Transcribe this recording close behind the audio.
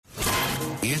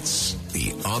It's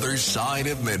The Other Side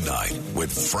of Midnight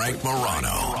with Frank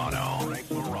Morano.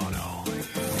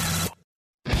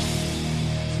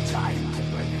 Time to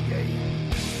play the game.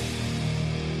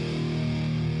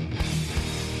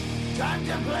 Time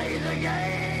to play the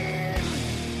game.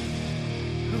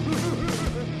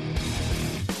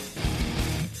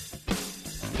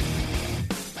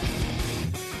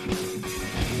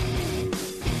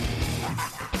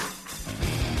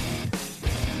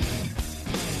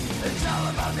 It's all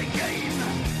about the game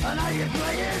and how you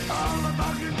play it. All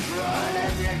about control. And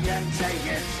if you can take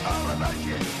it, all about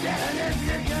your debt. And if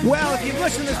you can Well, if you've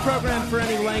listened to this program for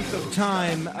any length of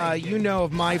time, you know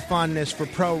of my fondness for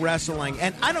pro wrestling.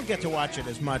 And I don't get to watch it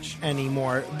as much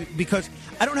anymore because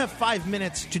I don't have 5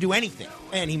 minutes to do anything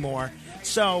anymore.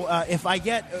 So if I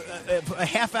get a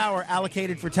half hour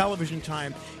allocated for television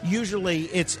time, usually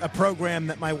it's a program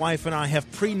that my wife and I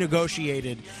have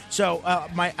pre-negotiated. So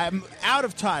I'm out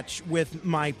of touch with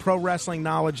my pro wrestling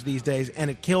knowledge these days,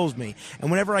 and it kills me. And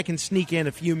whenever I can sneak in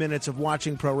a few minutes of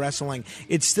watching pro wrestling,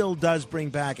 it still does bring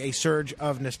back a surge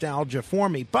of nostalgia for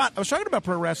me. But I was talking about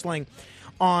pro wrestling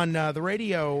on the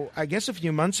radio, I guess, a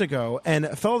few months ago, and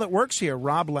a fellow that works here,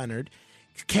 Rob Leonard,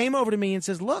 came over to me and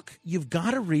says, look, you've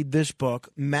got to read this book,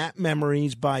 Map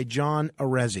Memories by John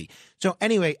Arezzi. So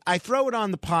anyway, I throw it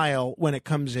on the pile when it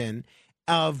comes in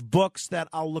of books that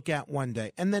I'll look at one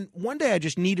day. And then one day I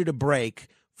just needed a break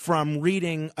from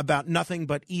reading about nothing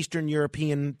but Eastern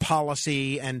European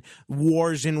policy and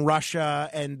wars in Russia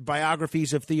and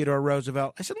biographies of Theodore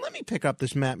Roosevelt. I said, let me pick up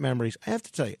this Map Memories. I have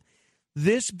to tell you,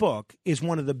 this book is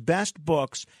one of the best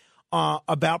books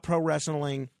about pro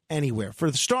wrestling anywhere.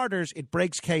 For the starters, it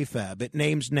breaks kayfabe. It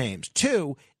names names.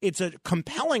 2, it's a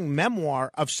compelling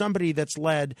memoir of somebody that's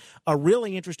led a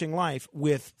really interesting life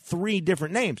with 3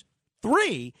 different names.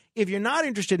 3, if you're not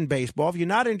interested in baseball, if you're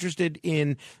not interested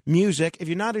in music, if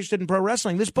you're not interested in pro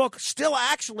wrestling, this book still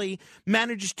actually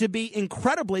manages to be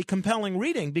incredibly compelling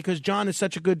reading because John is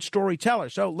such a good storyteller.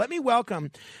 So let me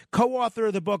welcome co-author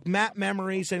of the book, Map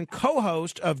Memories, and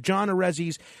co-host of John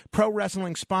Arezzi's Pro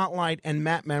Wrestling Spotlight and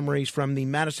Map Memories from the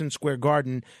Madison Square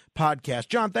Garden podcast.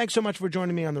 John, thanks so much for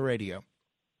joining me on the radio.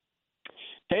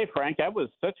 Hey, Frank, that was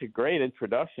such a great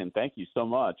introduction. Thank you so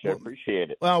much. I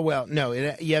appreciate it. Well, no,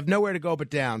 you have nowhere to go but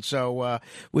down. So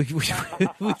we've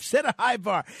set a high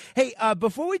bar. Hey,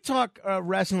 before we talk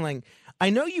wrestling,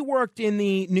 I know you worked in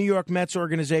the New York Mets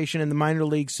organization in the minor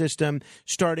league system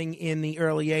starting in the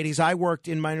early 80s. I worked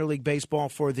in minor league baseball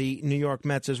for the New York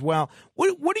Mets as well.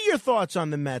 What are your thoughts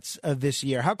on the Mets this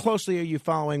year? How closely are you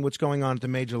following what's going on at the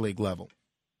major league level?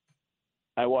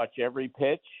 I watch every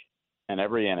pitch and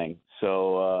every inning.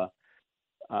 So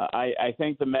I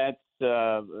think the Mets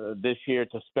this year,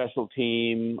 it's a special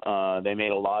team. They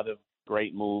made a lot of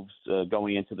great moves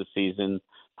going into the season.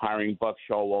 Hiring Buck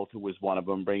Showalter was one of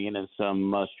them, bringing in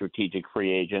some strategic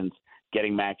free agents,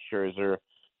 getting Max Scherzer.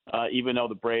 Even though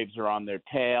the Braves are on their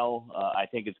tail, I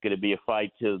think it's going to be a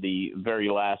fight till the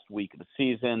very last week of the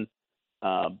season.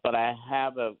 But I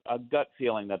have a gut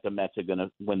feeling that the Mets are going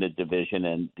to win the division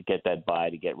and to get that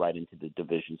bye to get right into the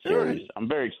division series. Right. I'm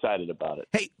very excited about it.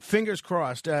 Hey, fingers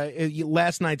crossed.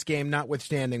 Last night's game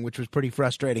notwithstanding, which was pretty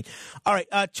frustrating. All right,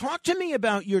 talk to me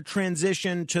about your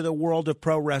transition to the world of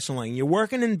pro wrestling. You're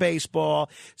working in baseball.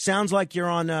 Sounds like you're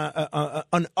on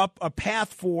a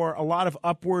path for a lot of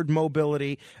upward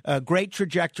mobility, a great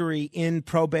trajectory in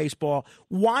pro baseball.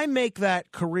 Why make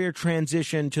that career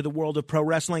transition to the world of pro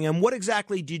wrestling, and what exactly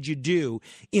did you do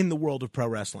in the world of pro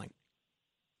wrestling?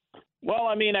 Well,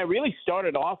 I mean, I really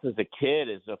started off as a kid,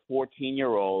 as a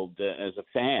 14-year-old, as a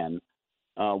fan,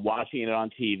 watching it on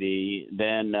TV.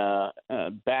 Then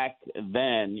back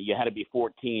then, you had to be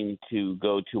 14 to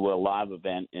go to a live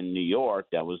event in New York.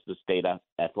 That was the state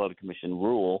athletic commission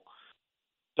rule.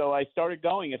 So I started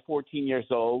going at 14 years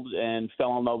old and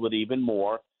fell in love with it even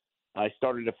more. I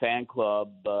started a fan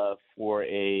club for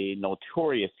a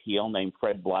notorious heel named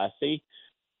Fred Blassie,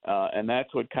 and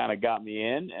that's what kind of got me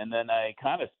in. And then I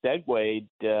kind of segued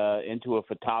into a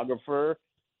photographer.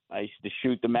 I used to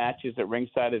shoot the matches at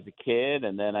ringside as a kid,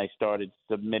 and then I started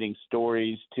submitting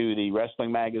stories to the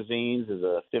wrestling magazines as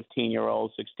a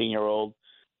 15-year-old, 16-year-old.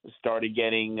 Started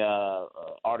getting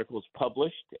articles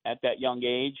published at that young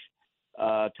age.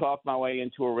 Talked my way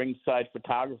into a ringside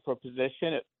photographer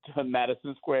position at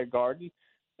Madison Square Garden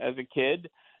as a kid,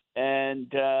 and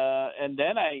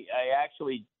then I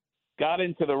actually got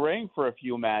into the ring for a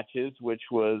few matches, which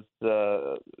was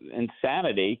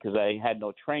insanity because I had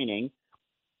no training.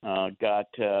 Got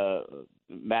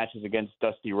matches against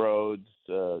Dusty Rhodes,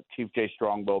 Chief Jay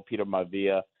Strongbow, Peter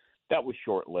Maivia. That was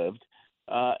short-lived.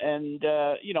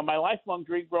 My lifelong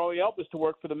dream growing up was to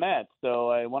work for the Mets. So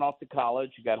I went off to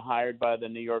college, got hired by the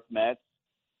New York Mets,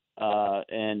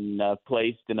 and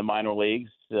placed in the minor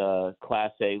leagues,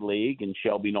 Class A league in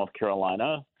Shelby, North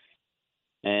Carolina.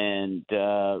 And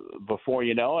before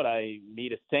you know it, I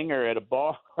meet a singer at a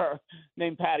bar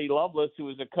named Patty Loveless, who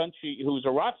was a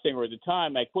rock singer at the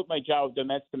time. I quit my job with the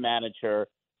Mets to manage her,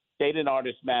 stayed in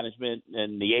artist management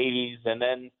in the 80s, and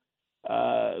then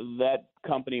that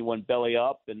company went belly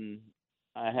up, and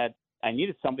I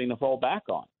needed something to fall back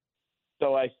on.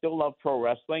 So I still love pro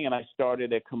wrestling, and I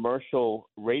started a commercial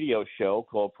radio show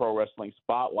called Pro Wrestling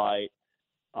Spotlight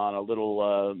on a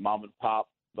little mom and pop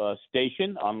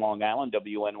station on Long Island,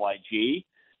 WNYG,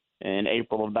 in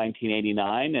April of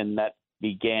 1989, and that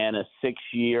began a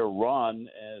 6-year run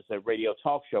as a radio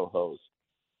talk show host.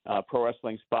 Pro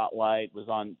Wrestling Spotlight was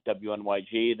on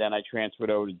WNYG. Then I transferred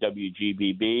over to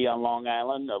WGBB on Long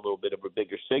Island, a little bit of a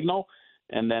bigger signal.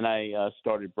 And then I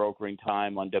started brokering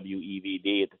time on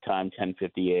WEVD at the time,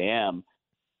 10:50 a.m.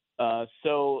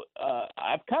 So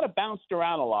I've kind of bounced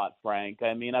around a lot, Frank.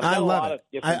 I mean, I've done a lot of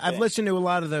different I've listened to a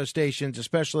lot of those stations,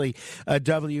 especially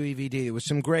WEVD. There was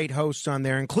some great hosts on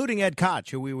there, including Ed Koch,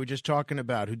 who we were just talking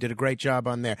about, who did a great job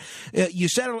on there. You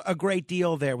said a great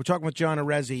deal there. We're talking with John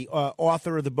Arezzi,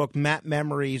 author of the book Mat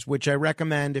Memories, which I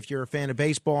recommend if you're a fan of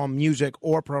baseball, music,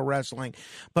 or pro wrestling.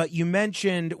 But you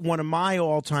mentioned one of my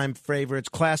all-time favorites,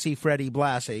 Classy Freddie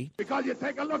Blassie. Because you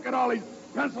take a look at all these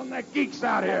pencil-neck geeks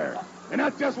out here. And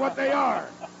that's just what they are.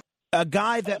 A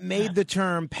guy that made the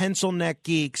term pencil neck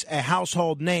geeks a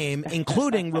household name,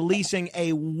 including releasing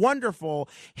a wonderful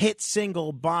hit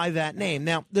single by that name.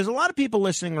 Now, there's a lot of people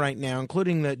listening right now,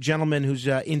 including the gentleman who's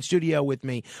in studio with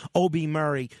me, O.B.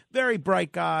 Murray. Very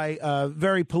bright guy,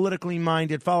 very politically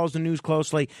minded, follows the news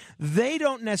closely. They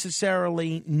don't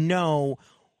necessarily know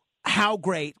how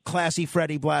great Classy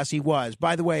Freddie Blassie was.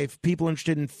 By the way, if people are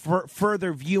interested in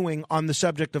further viewing on the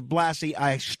subject of Blassie,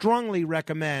 I strongly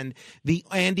recommend the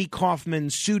Andy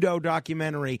Kaufman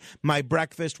pseudo-documentary, My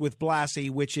Breakfast with Blassie,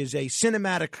 which is a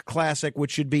cinematic classic, which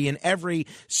should be in every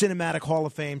cinematic Hall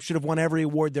of Fame, should have won every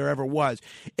award there ever was.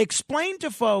 Explain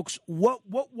to folks, what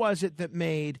was it that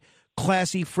made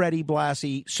Classy Freddie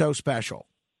Blassie so special?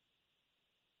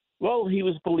 Well, he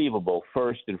was believable,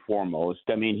 first and foremost.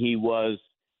 I mean, he was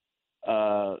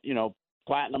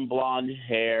platinum blonde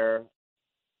hair,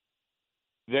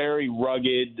 very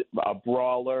rugged, a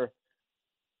brawler.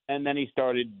 And then he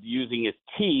started using his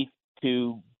teeth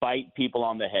to bite people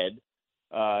on the head.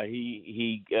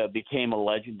 He became a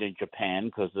legend in Japan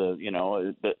because,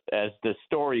 as the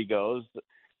story goes,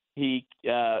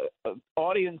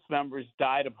 audience members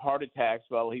died of heart attacks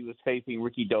while he was facing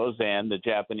Ricky Dozan, the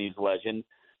Japanese legend.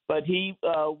 But he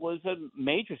was a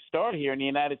major star here in the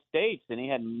United States, and he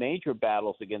had major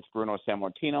battles against Bruno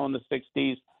Sammartino in the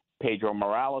 60s, Pedro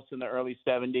Morales in the early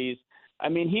 70s. I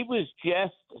mean, he was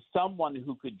just someone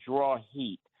who could draw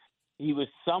heat. He was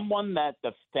someone that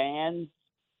the fans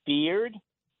feared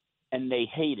and they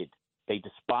hated. They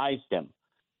despised him,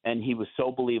 and he was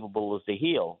so believable as a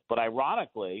heel. But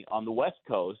ironically, on the West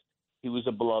Coast, he was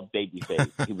a beloved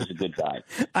babyface. He was a good guy.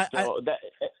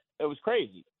 It was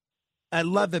crazy. I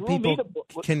love that people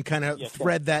can kind of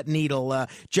thread that needle.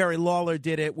 Jerry Lawler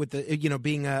did it with the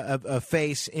being a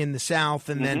face in the South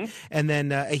and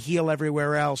then a heel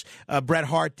everywhere else. Bret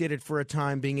Hart did it for a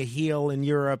time, being a heel in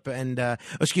Europe and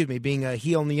being a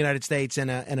heel in the United States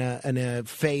and a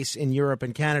face in Europe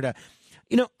and Canada.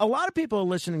 A lot of people are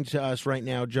listening to us right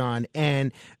now, John,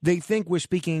 and they think we're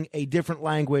speaking a different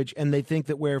language, and they think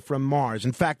that we're from Mars.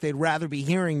 In fact, they'd rather be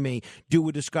hearing me do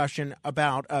a discussion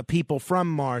about people from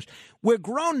Mars. We're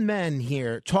grown men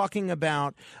here talking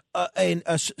about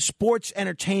a sports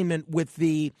entertainment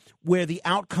where the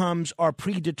outcomes are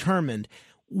predetermined.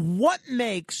 What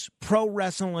makes pro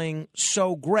wrestling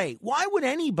so great? Why would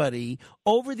anybody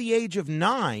over the age of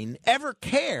 9 ever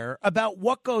care about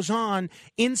what goes on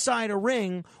inside a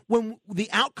ring when the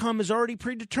outcome is already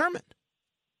predetermined?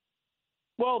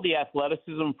 Well, the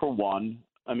athleticism, for one.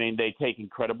 I mean, they take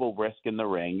incredible risk in the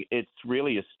ring. It's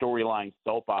really a storyline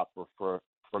soap opera for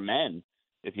men,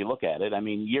 if you look at it. I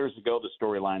mean, years ago, the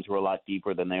storylines were a lot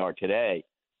deeper than they are today.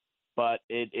 But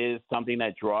it is something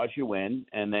that draws you in,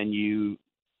 and then you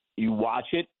watch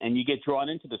it, and you get drawn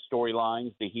into the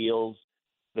storylines, the heels,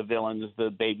 the villains, the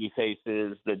baby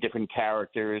faces, the different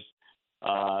characters.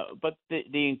 But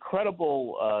the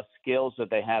incredible skills that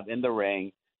they have in the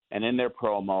ring and in their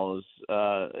promos,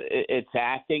 it's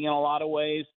acting in a lot of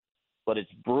ways, but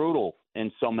it's brutal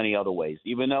in so many other ways.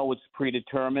 Even though it's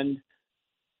predetermined,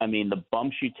 I mean, the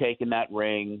bumps you take in that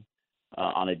ring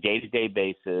on a day-to-day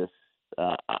basis,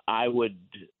 I would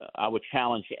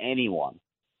challenge anyone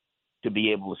to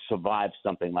be able to survive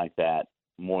something like that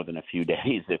more than a few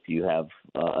days if you have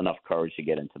enough courage to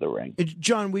get into the ring.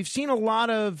 John, we've seen a lot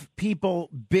of people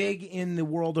big in the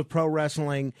world of pro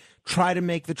wrestling try to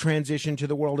make the transition to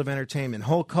the world of entertainment.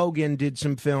 Hulk Hogan did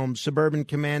some films, Suburban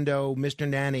Commando, Mr.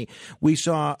 Nanny. We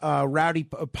saw Rowdy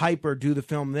Piper do the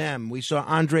film Them. We saw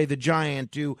Andre the Giant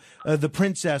do The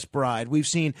Princess Bride. We've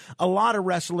seen a lot of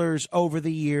wrestlers over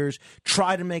the years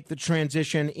try to make the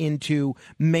transition into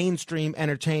mainstream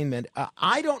entertainment.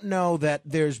 I don't know that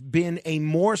there's been a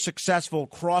more successful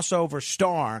crossover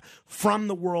star from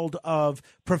the world of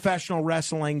professional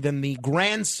wrestling than the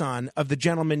grandson of the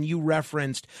gentleman you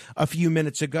referenced a few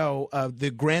minutes ago,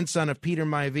 the grandson of Peter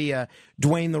Maivia,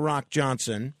 Dwayne "The Rock"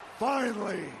 Johnson.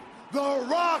 Finally, The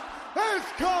Rock has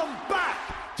come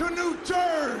back to New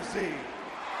Jersey.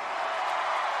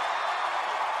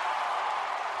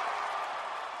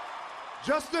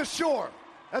 Just as sure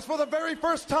as for the very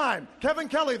first time, Kevin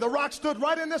Kelly, The Rock, stood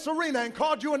right in this arena and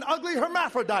called you an ugly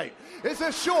hermaphrodite, it's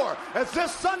as sure as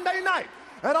this Sunday night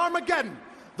at Armageddon,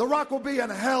 The Rock will be in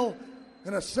hell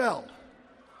in a cell.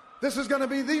 This is going to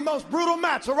be the most brutal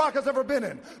match The Rock has ever been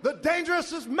in. The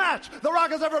dangerousest match The Rock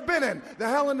has ever been in. The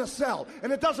Hell in a Cell.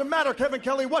 And it doesn't matter, Kevin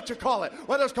Kelly, what you call it.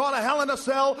 Whether it's called a Hell in a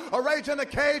Cell, a Rage in a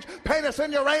Cage, Penis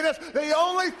in Uranus, the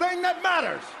only thing that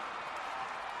matters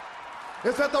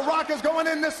is that The Rock is going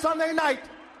in this Sunday night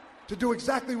to do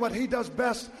exactly what he does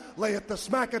best, lay it to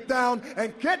smack it down,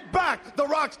 and get back The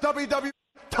Rock's WWE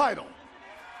title.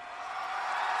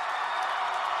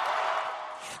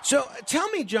 So tell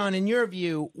me, John, in your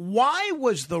view, why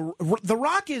was The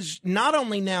Rock is not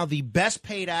only now the best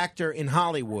paid actor in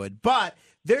Hollywood, but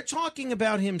they're talking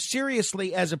about him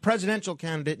seriously as a presidential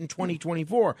candidate in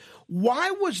 2024.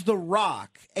 Why was The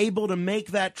Rock able to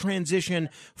make that transition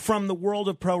from the world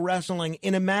of pro wrestling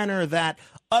in a manner that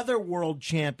other world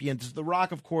champions, The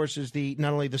Rock, of course, is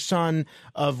not only the son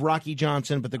of Rocky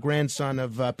Johnson, but the grandson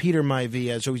of Peter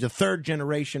Maivia, so he's a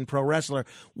third-generation pro wrestler.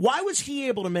 Why was he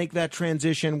able to make that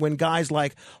transition when guys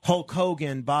like Hulk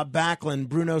Hogan, Bob Backlund,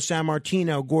 Bruno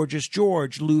Sammartino, Gorgeous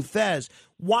George, Lou Thez,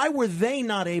 why were they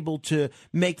not able to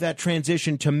make that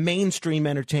transition to mainstream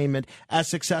entertainment as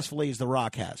successfully as The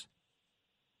Rock has?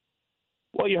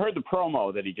 Well, you heard the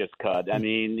promo that he just cut. I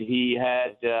mean, he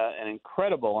had an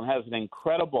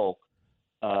incredible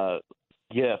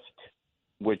gift,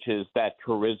 which is that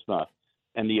charisma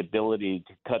and the ability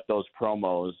to cut those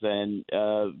promos. And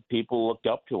people looked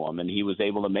up to him, and he was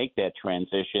able to make that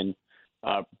transition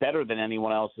better than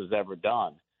anyone else has ever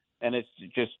done. And it's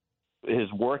just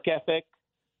his work ethic,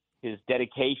 his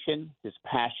dedication, his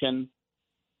passion,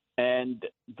 and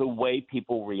the way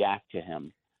people react to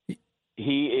him.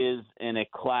 He is in a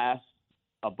class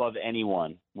above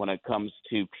anyone when it comes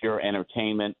to pure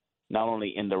entertainment, not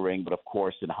only in the ring, but, of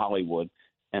course, in Hollywood.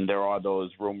 And there are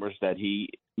those rumors that he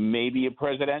may be a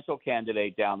presidential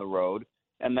candidate down the road,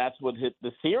 and that's what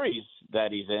the series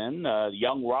that he's in,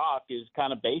 Young Rock, is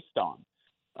kind of based on.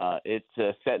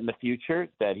 It's set in the future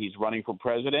that he's running for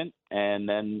president, and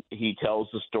then he tells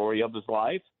the story of his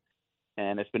life,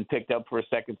 and it's been picked up for a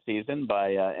second season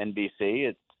by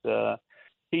NBC.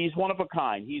 He's one of a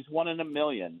kind. He's one in a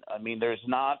million. I mean, there's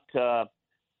not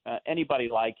anybody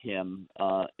like him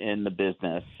in the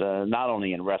business, not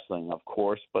only in wrestling, of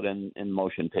course, but in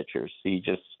motion pictures. He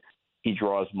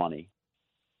draws money.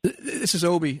 This is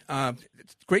Obi.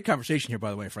 It's a great conversation here,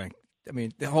 by the way, Frank. I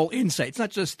mean, the whole insight. It's not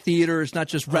just theater. It's not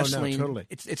just wrestling. Oh, no, totally.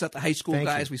 It's not the high school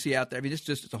guys we see out there. I mean,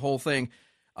 it's a whole thing.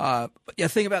 But the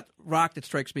thing about Rock that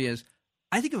strikes me is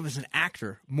I think of him as an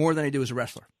actor more than I do as a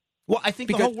wrestler. Well, I think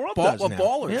the whole world does now.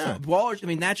 Ballers. Yeah. Ballers. I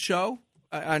mean, that show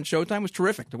on Showtime was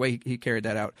terrific, the way he carried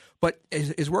that out. But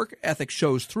his work ethic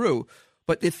shows through.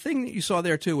 But the thing that you saw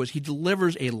there, too, was he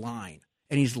delivers a line,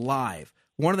 and he's live.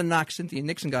 One of the knocks Cynthia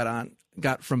Nixon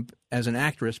got from as an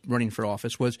actress running for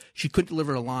office was she couldn't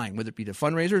deliver a line, whether it be to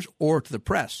fundraisers or to the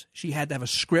press. She had to have a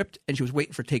script, and she was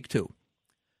waiting for take two.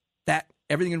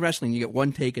 Everything in wrestling, you get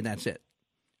one take, and that's it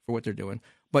for what they're doing.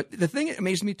 But the thing that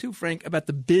amazed me, too, Frank, about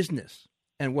the business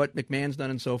and what McMahon's done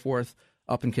and so forth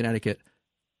up in Connecticut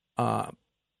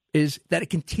is that it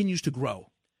continues to grow.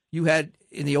 You had,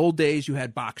 in the old days, you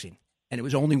had boxing, and it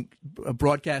was only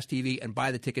broadcast TV and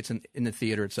buy the tickets in the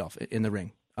theater itself, in the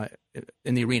ring,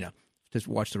 in the arena, to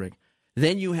watch the ring.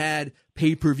 Then you had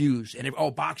pay-per-views, and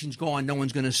boxing's gone, no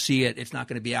one's going to see it, it's not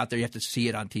going to be out there, you have to see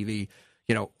it on TV,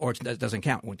 or it doesn't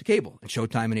count. It went to cable, and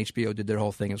Showtime and HBO did their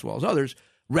whole thing as well as others.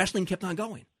 Wrestling kept on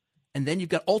going. And then you've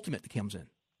got Ultimate that comes in.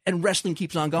 And wrestling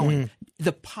keeps on going.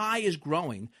 The pie is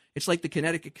growing. It's like the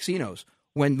Connecticut casinos.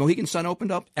 When Mohegan Sun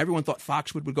opened up, everyone thought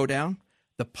Foxwood would go down.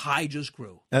 The pie just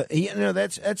grew.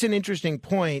 That's an interesting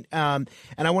point. And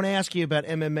I want to ask you about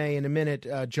MMA in a minute,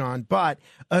 John. But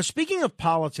speaking of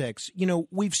politics,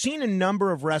 we've seen a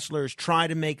number of wrestlers try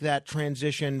to make that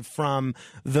transition from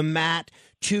the mat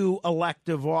to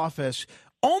elective office.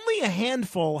 Only a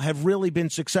handful have really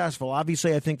been successful.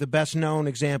 Obviously, I think the best known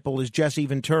example is Jesse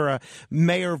Ventura,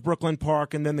 mayor of Brooklyn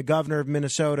Park, and then the governor of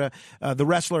Minnesota. The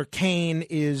wrestler Kane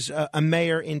is a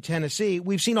mayor in Tennessee.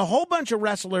 We've seen a whole bunch of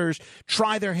wrestlers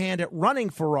try their hand at running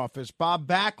for office. Bob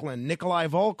Backlund, Nikolai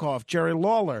Volkov, Jerry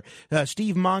Lawler,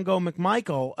 Steve Mongo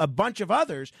McMichael, a bunch of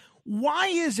others. Why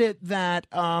is it that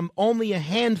only a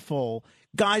handful,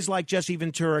 guys like Jesse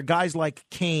Ventura, guys like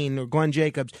Kane or Glenn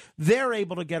Jacobs, they're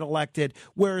able to get elected,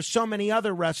 whereas so many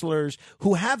other wrestlers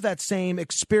who have that same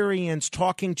experience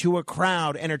talking to a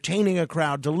crowd, entertaining a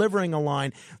crowd, delivering a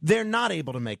line, they're not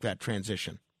able to make that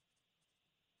transition?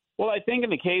 Well, I think in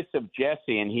the case of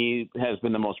Jesse, and he has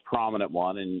been the most prominent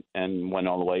one and went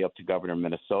all the way up to governor of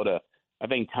Minnesota, I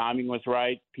think timing was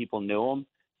right. People knew him,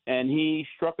 and he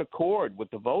struck a chord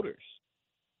with the voters.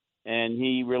 And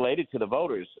he related to the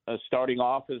voters, starting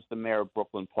off as the mayor of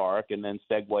Brooklyn Park and then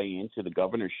segueing into the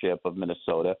governorship of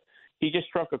Minnesota. He just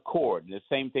struck a chord. The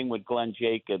same thing with Glenn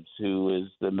Jacobs, who is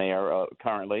the mayor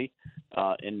currently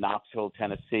in Knoxville,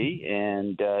 Tennessee,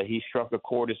 and he struck a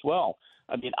chord as well.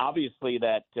 I mean, obviously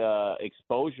that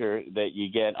exposure that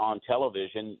you get on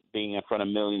television, being in front of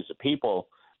millions of people,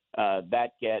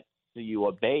 that gets you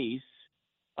a base,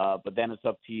 but then it's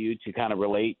up to you to kind of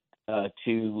relate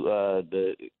to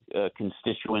the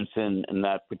constituents in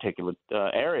that particular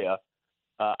area.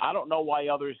 I don't know why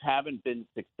others haven't been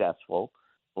successful,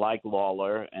 like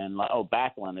Lawler and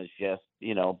Backlund is just,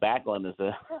 Backlund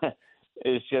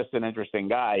is just an interesting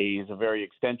guy. He's a very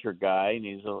eccentric guy, and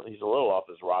he's a little off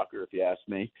his rocker, if you ask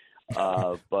me.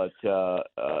 But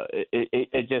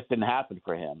it just didn't happen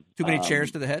for him. Too many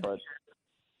chairs to the head.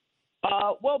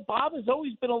 Well, Bob has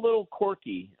always been a little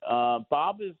quirky.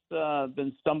 Bob has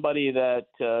been somebody that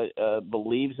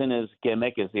believes in his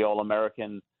gimmick as the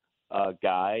All-American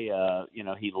guy.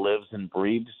 He lives and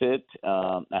breathes it.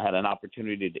 I had an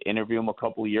opportunity to interview him a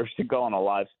couple of years ago on a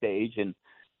live stage, and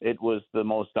it was the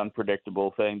most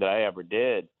unpredictable thing that I ever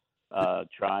did,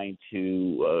 trying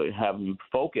to have him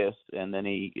focus. And then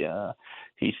he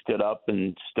stood up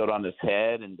and stood on his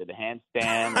head and did a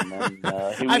handstand. And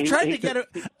then I've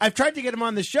tried to get him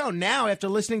on the show. Now, after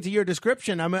listening to your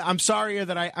description, I'm sorry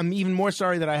that I'm even more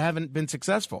sorry that I haven't been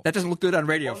successful. That doesn't look good on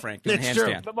radio, Frank. It's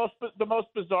true. The most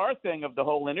bizarre thing of the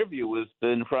whole interview was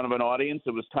in front of an audience.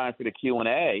 It was time for the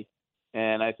Q&A.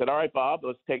 And I said, all right, Bob,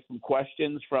 let's take some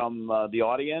questions from the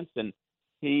audience. And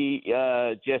he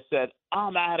just said,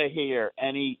 I'm out of here.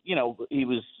 And he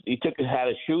had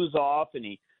his shoes off and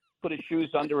he put his shoes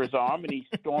under his arm and he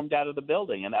stormed out of the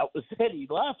building. And that was it. He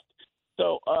left.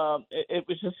 So it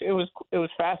was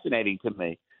fascinating to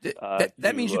me.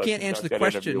 That means you can't answer the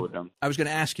question I was going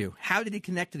to ask you. How did he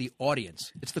connect to the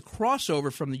audience? It's the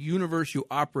crossover from the universe you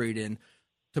operate in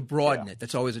to broaden it.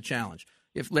 That's always a challenge.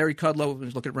 If Larry Kudlow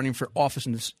was looking at running for office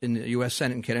in the U.S.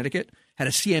 Senate in Connecticut, had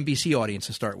a CNBC audience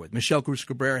to start with. Michelle Cruz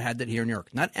Cabrera had that here in New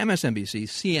York. Not MSNBC,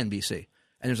 CNBC.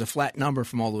 And there's a flat number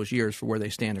from all those years for where they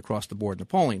stand across the board in the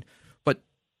polling. But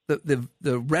the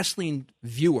wrestling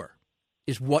viewer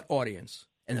is what audience,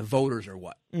 and the voters are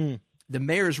what. The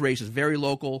mayor's race is very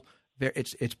local.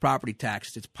 It's property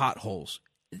tax. It's potholes.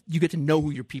 You get to know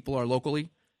who your people are locally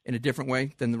in a different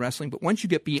way than the wrestling. But once you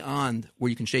get beyond where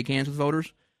you can shake hands with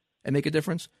voters and make a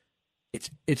difference,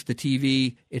 it's the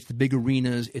TV, it's the big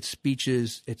arenas, it's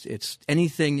speeches, it's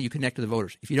anything that you connect to the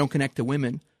voters. If you don't connect to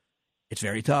women, it's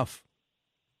very tough.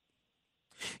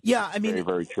 Yeah, I mean, very,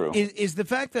 very true. Is the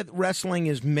fact that wrestling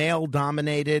is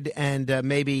male-dominated and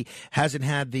maybe hasn't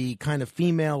had the kind of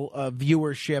female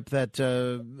viewership that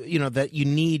that you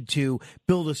need to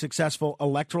build a successful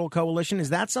electoral coalition,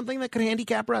 is that something that could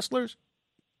handicap wrestlers?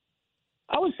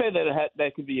 I would say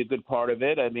that could be a good part of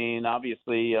it. I mean,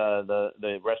 obviously,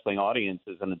 the wrestling audience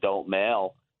is an adult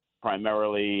male,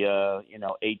 primarily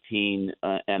 18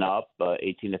 and up,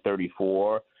 18 to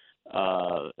 34.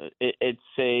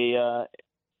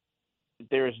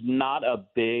 There's not a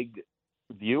big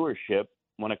viewership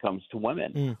when it comes to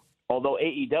women. Although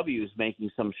AEW is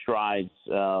making some strides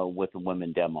with the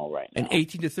women demo right now. And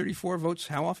 18 to 34 votes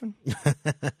how often?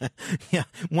 Yeah,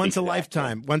 once a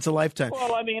lifetime. Once a lifetime.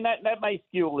 Well, I mean, that might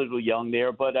skew a little young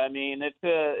there, but I mean,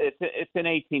 it's an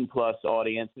 18-plus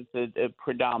audience. It's a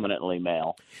predominantly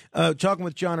male. Talking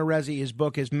with John Arezzi, his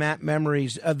book is Map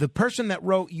Memories. The person that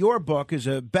wrote your book is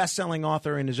a best-selling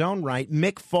author in his own right,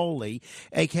 Mick Foley,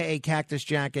 a.k.a. Cactus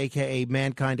Jack, a.k.a.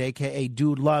 Mankind, a.k.a.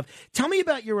 Dude Love. Tell me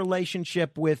about your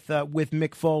relationship with with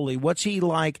Mick Foley? What's he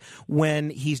like when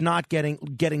he's not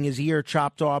getting his ear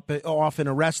chopped off in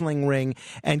a wrestling ring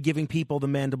and giving people the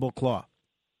mandible claw?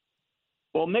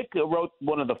 Well, Mick wrote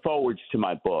one of the forwards to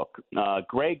my book.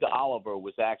 Greg Oliver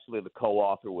was actually the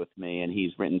co-author with me, and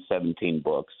he's written 17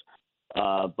 books.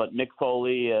 But Mick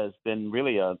Foley has been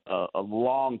really a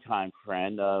long-time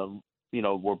friend.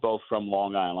 We're both from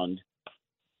Long Island.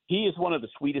 He is one of the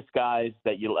sweetest guys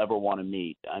that you'll ever want to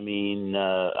meet. I mean,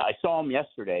 I saw him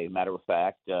yesterday, matter of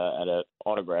fact, at an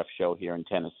autograph show here in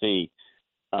Tennessee.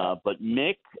 But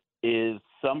Mick is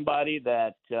somebody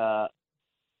that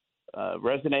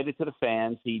resonated to the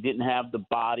fans. He didn't have the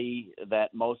body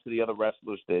that most of the other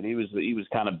wrestlers did. He was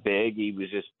kind of big. He was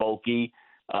just bulky,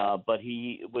 but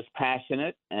he was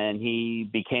passionate, and he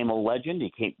became a legend.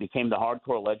 He became the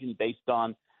hardcore legend based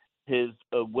on his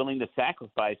willing to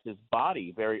sacrifice his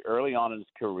body very early on in his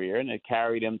career, and it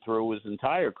carried him through his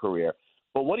entire career.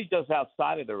 But what he does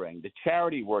outside of the ring, the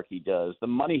charity work he does, the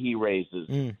money he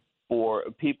raises for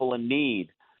people in need,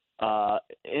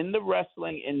 in the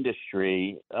wrestling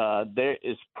industry, there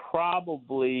is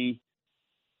probably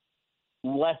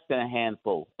less than a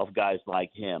handful of guys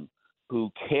like him who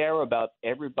care about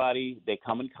everybody they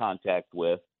come in contact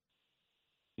with.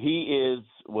 He is,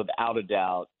 without a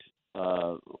doubt,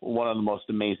 one of the most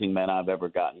amazing men I've ever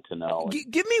gotten to know.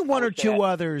 Give me one or two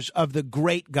others of the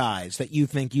great guys that you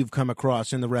think you've come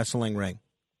across in the wrestling ring.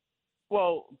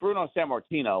 Well, Bruno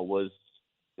Sammartino was,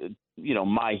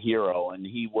 my hero, and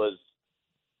he was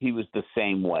the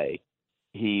same way.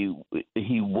 He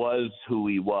was who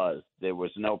he was. There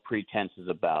was no pretenses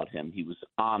about him. He was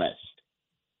honest.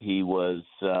 He was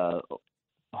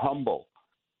humble,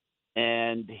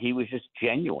 and he was just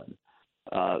genuine.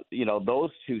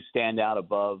 Those two stand out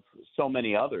above so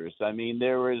many others. I mean,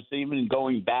 there was, even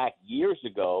going back years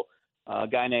ago, a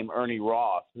guy named Ernie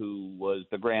Roth, who was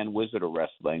the Grand Wizard of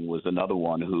Wrestling, was another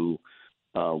one who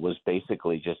was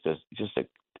basically just an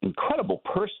incredible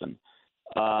person.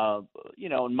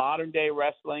 In modern day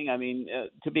wrestling, I mean,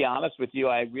 to be honest with you,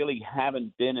 I really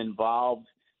haven't been involved,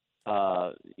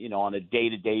 on a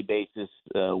day-to-day basis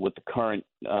with the current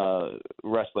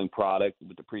wrestling product,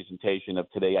 with the presentation of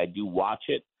today. I do watch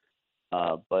it.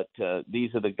 But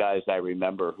these are the guys I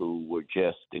remember who were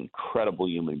just incredible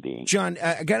human beings. John,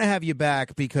 I got to have you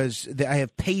back because I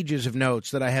have pages of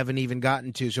notes that I haven't even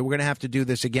gotten to. So we're going to have to do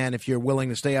this again if you're willing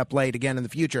to stay up late again in the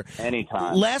future.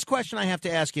 Anytime. Last question I have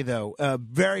to ask you, though,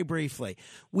 very briefly.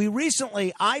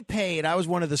 I was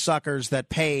one of the suckers that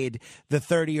paid the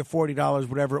 $30 or $40,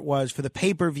 whatever it was, for the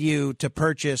pay-per-view to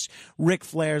purchase Ric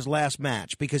Flair's last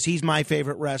match because he's my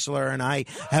favorite wrestler and I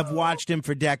have watched him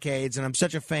for decades and I'm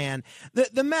such a fan.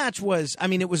 The match was,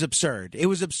 it was absurd. It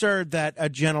was absurd that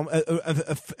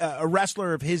a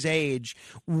wrestler of his age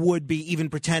would be even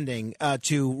pretending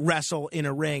to wrestle in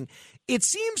a ring. It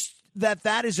seems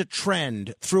that is a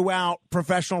trend throughout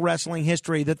professional wrestling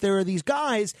history, that there are these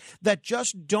guys that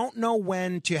just don't know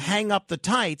when to hang up the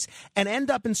tights and end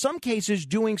up in some cases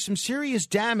doing some serious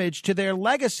damage to their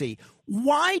legacy.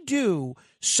 Why do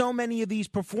so many of these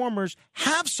performers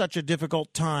have such a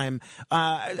difficult time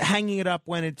hanging it up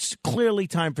when it's clearly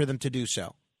time for them to do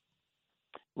so?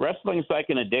 Wrestling is like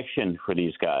an addiction for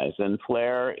these guys, and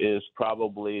Flair is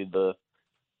probably the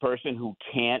person who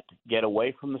can't get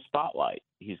away from the spotlight.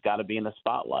 He's got to be in the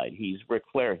spotlight. He's Ric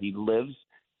Flair. He lives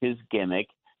his gimmick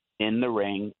in the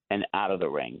ring and out of the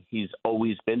ring. He's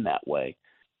always been that way.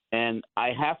 And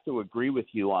I have to agree with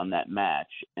you on that match.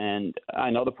 And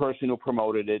I know the person who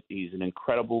promoted it. He's an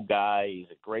incredible guy. He's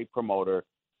a great promoter.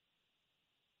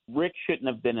 Rick shouldn't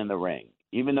have been in the ring.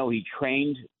 Even though he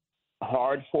trained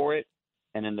hard for it,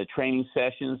 and in the training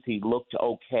sessions he looked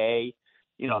okay,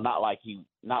 not like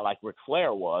Ric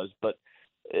Flair was, but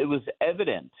it was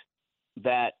evident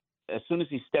that as soon as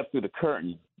he stepped through the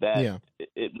curtain that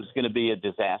it was going to be a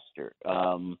disaster.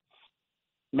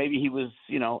 Maybe he was,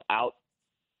 out.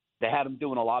 They had him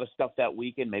doing a lot of stuff that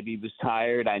weekend. Maybe he was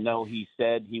tired. I know he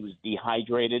said he was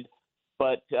dehydrated.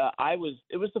 But it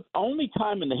was the only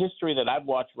time in the history that I've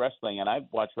watched wrestling, and I've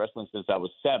watched wrestling since I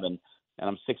was 7, and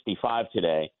I'm 65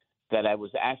 today, that I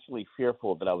was actually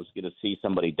fearful that I was going to see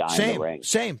somebody die in the ring.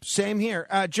 Same here.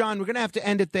 John, we're going to have to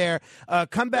end it there.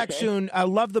 Come back soon. I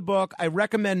love the book. I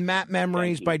recommend Mat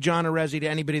Memories by John Arezzi to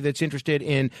anybody that's interested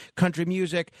in country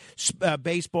music,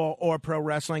 baseball, or pro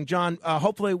wrestling. John,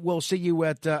 hopefully we'll see you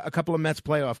at a couple of Mets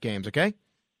playoff games, okay?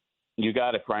 You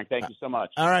got it, Frank. Thank you so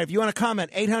much. All right. If you want to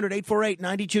comment,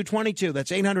 800-848-9222.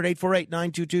 That's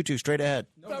 800-848-9222. Straight ahead.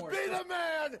 To be the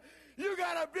man, you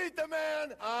got to beat the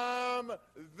man. I'm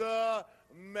the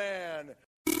man.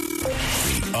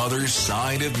 The Other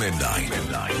Side of Midnight.